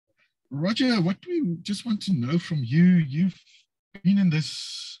Roger, what we just want to know from you, you've been in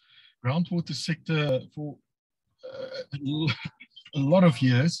this groundwater sector for a lot of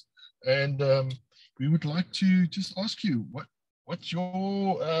years, and we would like to just ask you what's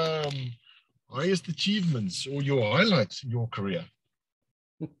your highest achievements or your highlights in your career?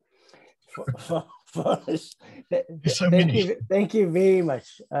 Forrest, So many. thank you very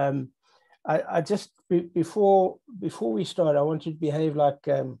much. I just before we start, I want you to behave like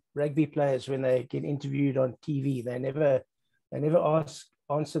rugby players when they get interviewed on TV. They never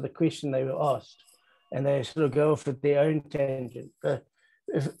answer the question they were asked, and they sort of go off at their own tangent.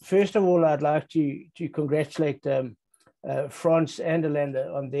 First of all, I'd like to congratulate France and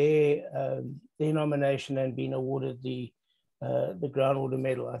Orlando on their nomination and being awarded the groundwater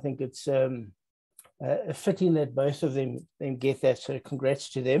medal. I think it's fitting that both of them get that. So congrats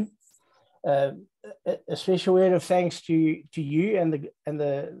to them. A special word of thanks to you and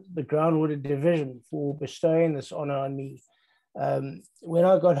the groundwater division for bestowing this honor on me. When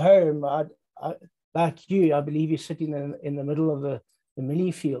I got home, I like you, I believe you're sitting in the middle of the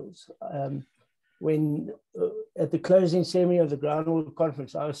millie fields. When at the closing ceremony of the groundwater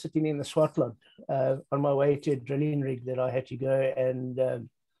conference, I was sitting in the Swartland on my way to a drilling rig that I had to go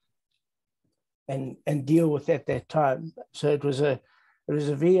and deal with at that time. So it was a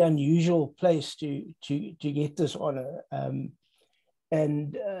very unusual place to get this honor,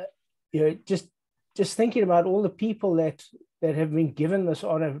 just thinking about all the people that have been given this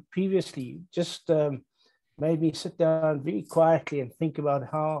honor previously just made me sit down very quietly and think about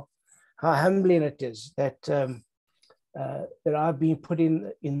how humbling it is that I've been put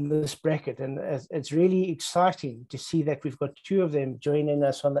in this bracket, and it's really exciting to see that we've got two of them joining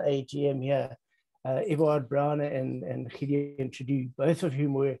us on the AGM here. Eberhard Browne and Gideon Trudeau, both of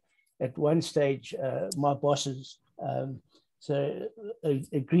whom were at one stage my bosses. So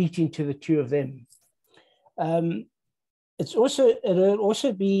a greeting to the two of them. It'll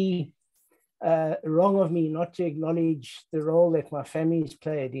also be wrong of me not to acknowledge the role that my family's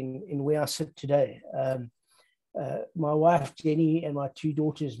played in where I sit today. My wife Jenny and my two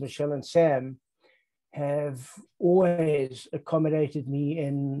daughters Michelle and Sam have always accommodated me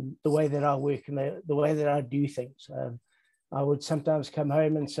in the way that I work and the way that I do things. I would sometimes come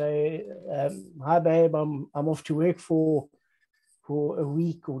home and say, hi babe, I'm off to work for a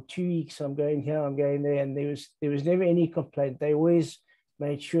week or 2 weeks. I'm going here, I'm going there. And there was never any complaint. They always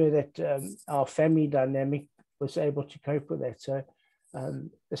made sure that our family dynamic was able to cope with that. So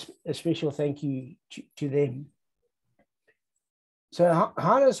a special thank you to them. So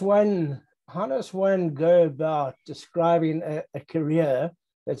how does one go about describing a career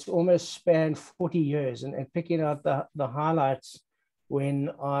that's almost spanned 40 years and picking out the highlights when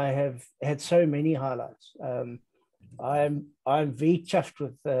I have had so many highlights? I'm very chuffed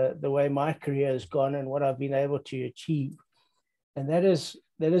with the way my career has gone and what I've been able to achieve. And that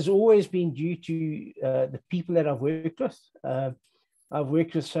has always been due to the people that I've worked with. I've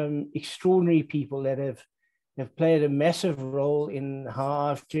worked with some extraordinary people that have played a massive role in how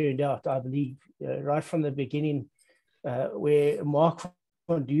I've turned out, I believe, right from the beginning, where Mark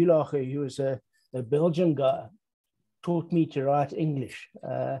van Duurlacher, who was a Belgian guy, taught me to write English.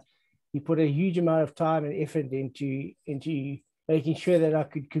 He put a huge amount of time and effort into making sure that I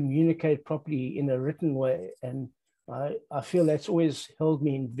could communicate properly in a written way. And I feel that's always held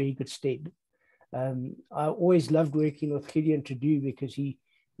me in very good stead. I always loved working with Gideon Trudeau because he,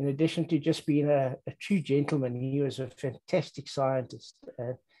 in addition to just being a true gentleman, he was a fantastic scientist.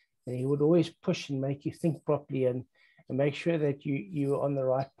 And he would always push and make you think properly and make sure that you were on the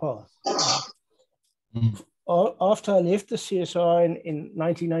right path. After I left the CSR in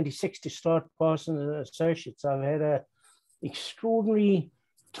 1996 to start Parsons and Associates, I've had an extraordinary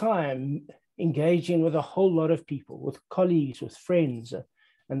time engaging with a whole lot of people, with colleagues, with friends.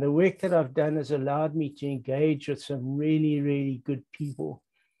 And the work that I've done has allowed me to engage with some really, really good people,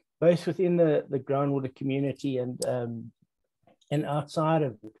 both within the groundwater community and outside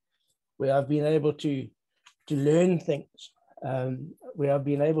of it, where I've been able to learn things, where I've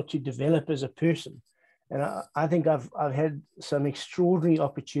been able to develop as a person. And I think I've had some extraordinary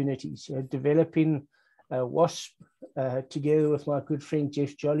opportunities, developing WASP together with my good friend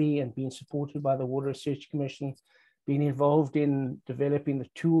Jeff Jolly and being supported by the Water Research Commission, being involved in developing the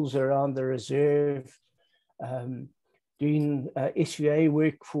tools around the reserve, doing SVA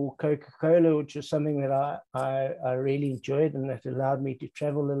work for Coca-Cola, which is something that I really enjoyed and that allowed me to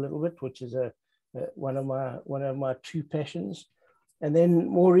travel a little bit, which is one of my true passions. And then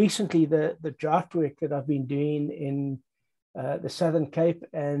more recently, the drought work that I've been doing in the Southern Cape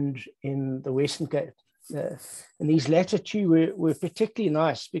and in the Western Cape. And these latter two were particularly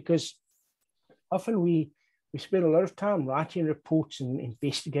nice because often we spend a lot of time writing reports and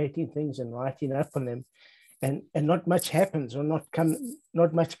investigating things and writing up on them, and not much happens, or not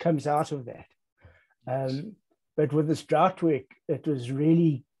much comes out of that. But with this drought work, it was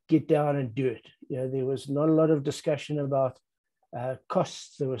really get down and do it. There was not a lot of discussion about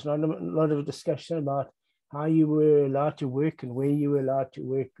costs. There was not a lot of discussion about how you were allowed to work and where you were allowed to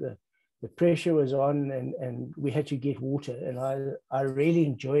work. The pressure was on, and we had to get water. And I really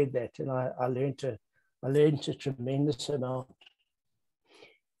enjoyed that, and I learned a tremendous amount.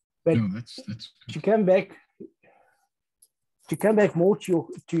 But that's to come back more to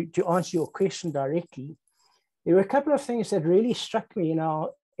answer your question directly, there were a couple of things that really struck me in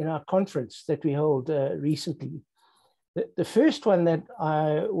our conference that we held recently. The first one that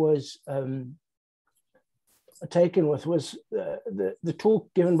I was taken with was the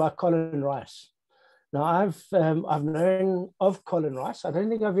talk given by Colin Rice. Now, I've known of Colin Rice. I don't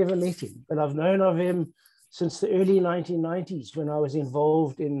think I've ever met him, but I've known of him since the early 1990s when I was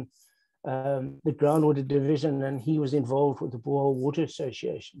involved in the groundwater division, and he was involved with the Boreal Water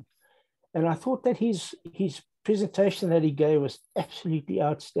Association. And I thought that his presentation that he gave was absolutely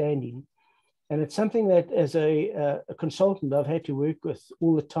outstanding. And it's something that as a consultant, I've had to work with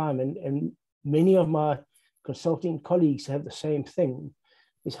all the time. And many of my consulting colleagues have the same thing,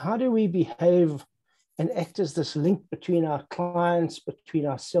 is how do we behave and act as this link between our clients, between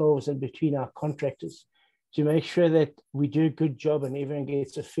ourselves, and between our contractors, to make sure that we do a good job and everyone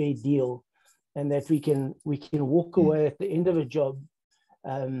gets a fair deal, and that we can walk away at the end of a job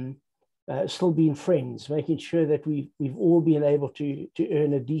still being friends, making sure that we've all been able to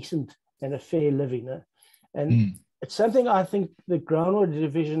earn a decent and a fair living. And it's something I think the groundwater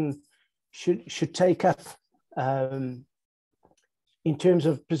division should take up in terms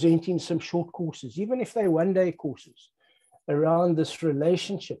of presenting some short courses, even if they're one-day courses, around this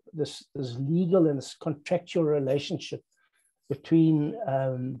relationship, this legal and this contractual relationship between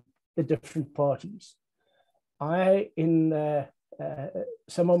the different parties. Some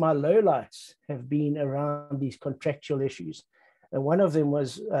of my lowlights have been around these contractual issues. And one of them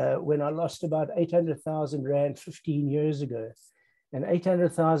was when I lost about 800,000 Rand 15 years ago. And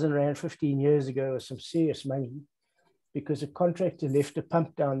 800,000 Rand 15 years ago was some serious money, because a contractor left a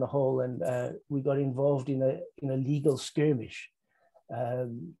pump down the hole, and we got involved in a legal skirmish.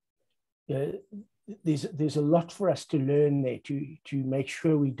 There's a lot for us to learn there to make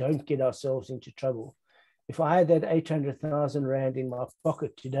sure we don't get ourselves into trouble. If I had that 800,000 Rand in my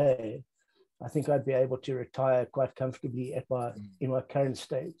pocket today, I think I'd be able to retire quite comfortably in my current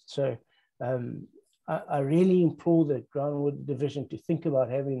state. So I really implore the groundwater division to think about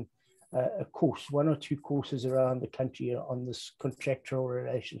having a course, one or two courses around the country on this contractual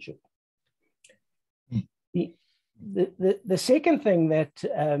relationship. The second thing that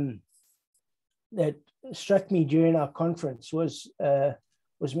struck me during our conference was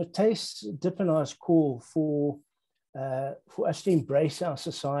Matthijs Dippenaar's call for us to embrace our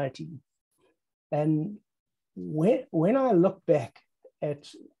society. And when I look back at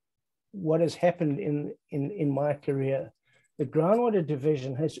what has happened in my career, the groundwater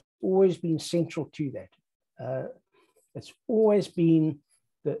division has always been central to that. It's always been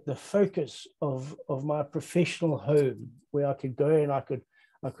the focus of my professional home, where I could go and I could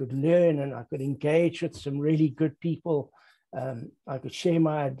learn, and I could engage with some really good people. I could share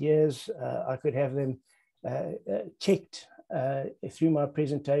my ideas. I could have them checked through my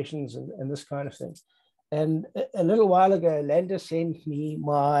presentations and this kind of thing. And a little while ago, Landa sent me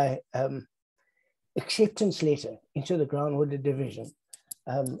my acceptance letter into the groundwater division.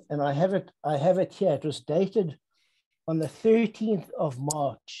 And I have it here. It was dated on the 13th of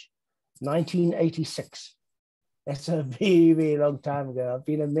March, 1986. That's a very, very long time ago. I've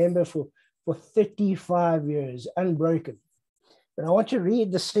been a member for 35 years, unbroken. But I want to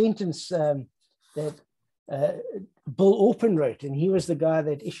read the sentence that Bill Orpen wrote, and he was the guy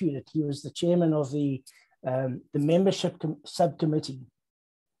that issued it. He was the chairman of the membership subcommittee.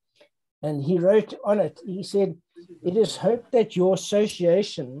 And he wrote on it, he said, "It is hoped that your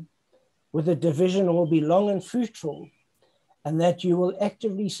association with the division will be long and fruitful, and that you will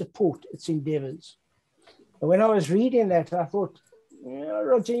actively support its endeavors." And when I was reading that, I thought,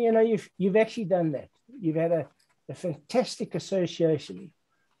 Roger, you've actually done that. You've had a fantastic association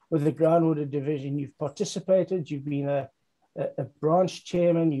with the groundwater division. You've participated, you've been a branch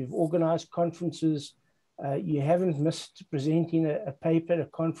chairman, you've organized conferences. You haven't missed presenting a paper at a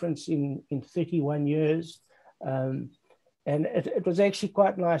conference in 31 years. And it was actually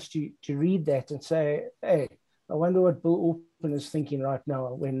quite nice to read that and say, hey, I wonder what Bill Orpen is thinking right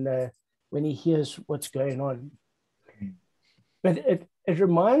now when he hears what's going on. But it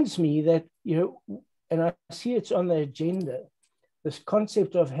reminds me that, and I see it's on the agenda, this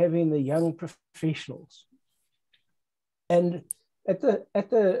concept of having the young professionals. And at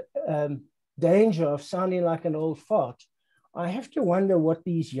the danger of sounding like an old fart, I have to wonder what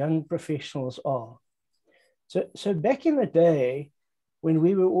these young professionals are. So back in the day, when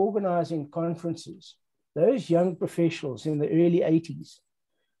we were organizing conferences, those young professionals in the early 80s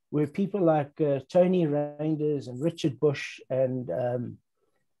were people like Tony Reinders and Richard Bush and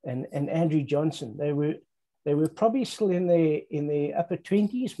Andrew Johnson. They were probably still in their upper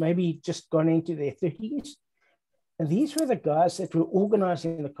 20s, maybe just gone into their 30s. And these were the guys that were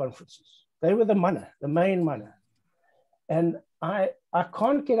organizing the conferences. They were the main mana. And I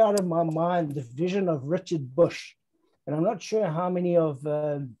can't get out of my mind the vision of Richard Bush. And I'm not sure how many of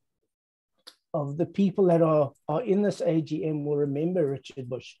the people that are in this AGM will remember Richard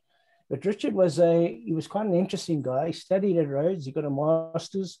Bush. But Richard was quite an interesting guy. He studied at Rhodes. He got a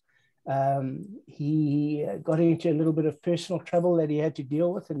master's. He got into a little bit of personal trouble that he had to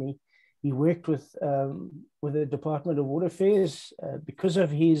deal with, and he worked with the Department of Water Affairs. Because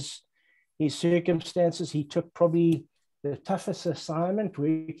of his circumstances, he took probably the toughest assignment,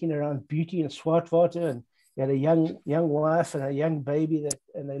 working around Beauty and Swartwater, and he had a young wife and a young baby,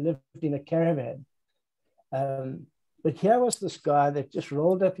 and they lived in a caravan. But here was this guy that just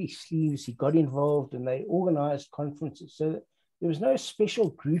rolled up his sleeves. He got involved, and they organized conferences. So there was no special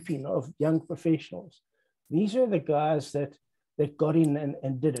grouping of young professionals. These are the guys that got in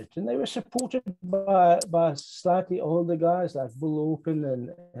and did it. And they were supported by slightly older guys like Bull Orkin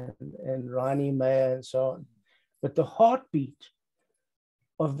and Ronnie Mayer and so on. But the heartbeat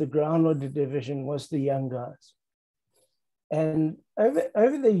of the groundwater division was the young guys. And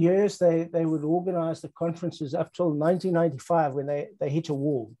over the years, they would organize the conferences up till 1995 when they hit a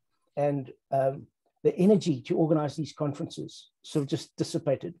wall. And the energy to organize these conferences sort of just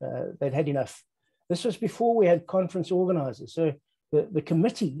dissipated. They'd had enough. This was before we had conference organizers. So the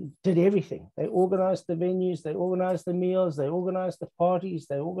committee did everything. They organized the venues, they organized the meals, they organized the parties,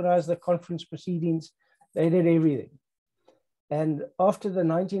 they organized the conference proceedings. They did everything. And after the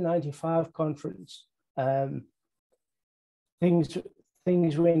 1995 conference,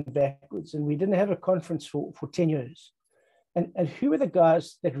 things went backwards, and we didn't have a conference for 10 years. And who were the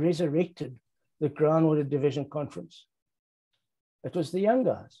guys that resurrected the Groundwater Division Conference? It was the young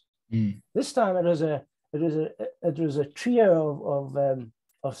guys. Mm. This time it was a trio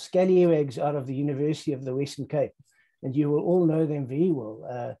of scallywags out of the University of the Western Cape, and you will all know them very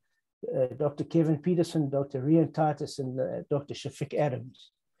well. Dr. Kevin Pietersen, Dr. Reinette, and Dr. Shafiq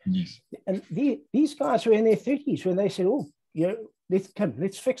Adams. Yes. And these guys were in their 30s when they said, "Oh,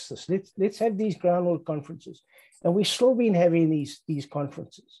 let's fix this. Let's have these groundwater conferences." And we've still been having these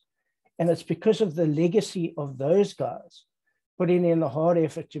conferences. And it's because of the legacy of those guys putting in the hard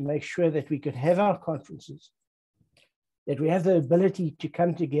effort to make sure that we could have our conferences, that we have the ability to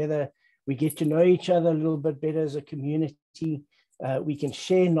come together. We get to know each other a little bit better as a community. We can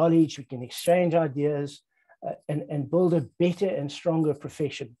share knowledge, we can exchange ideas, and build a better and stronger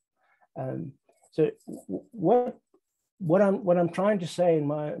profession. So what I'm trying to say in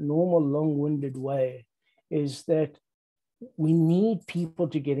my normal long-winded way is that we need people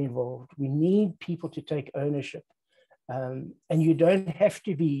to get involved. We need people to take ownership. And you don't have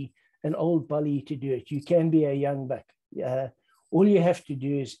to be an old bully to do it. You can be a young buck. All you have to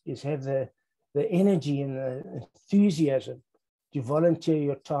do is have the energy and the enthusiasm to volunteer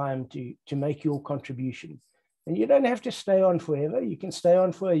your time to make your contribution. And you don't have to stay on forever. You can stay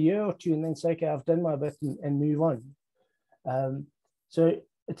on for a year or two and then say, "Okay, I've done my bit," and move on. So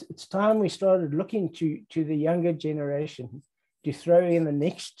it's time we started looking to the younger generation to throw in the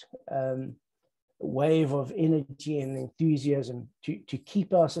next wave of energy and enthusiasm to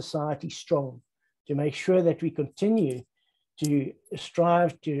keep our society strong, to make sure that we continue to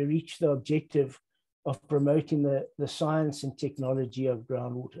strive to reach the objective of promoting the science and technology of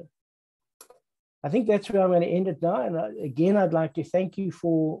groundwater. I think that's where I'm going to end it now. And again, I'd like to thank you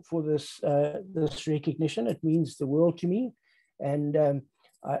for this recognition. It means the world to me. And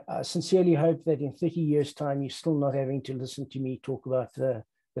I sincerely hope that in 30 years' time, you're still not having to listen to me talk about the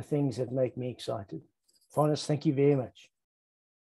things that make me excited. Fanus, thank you very much.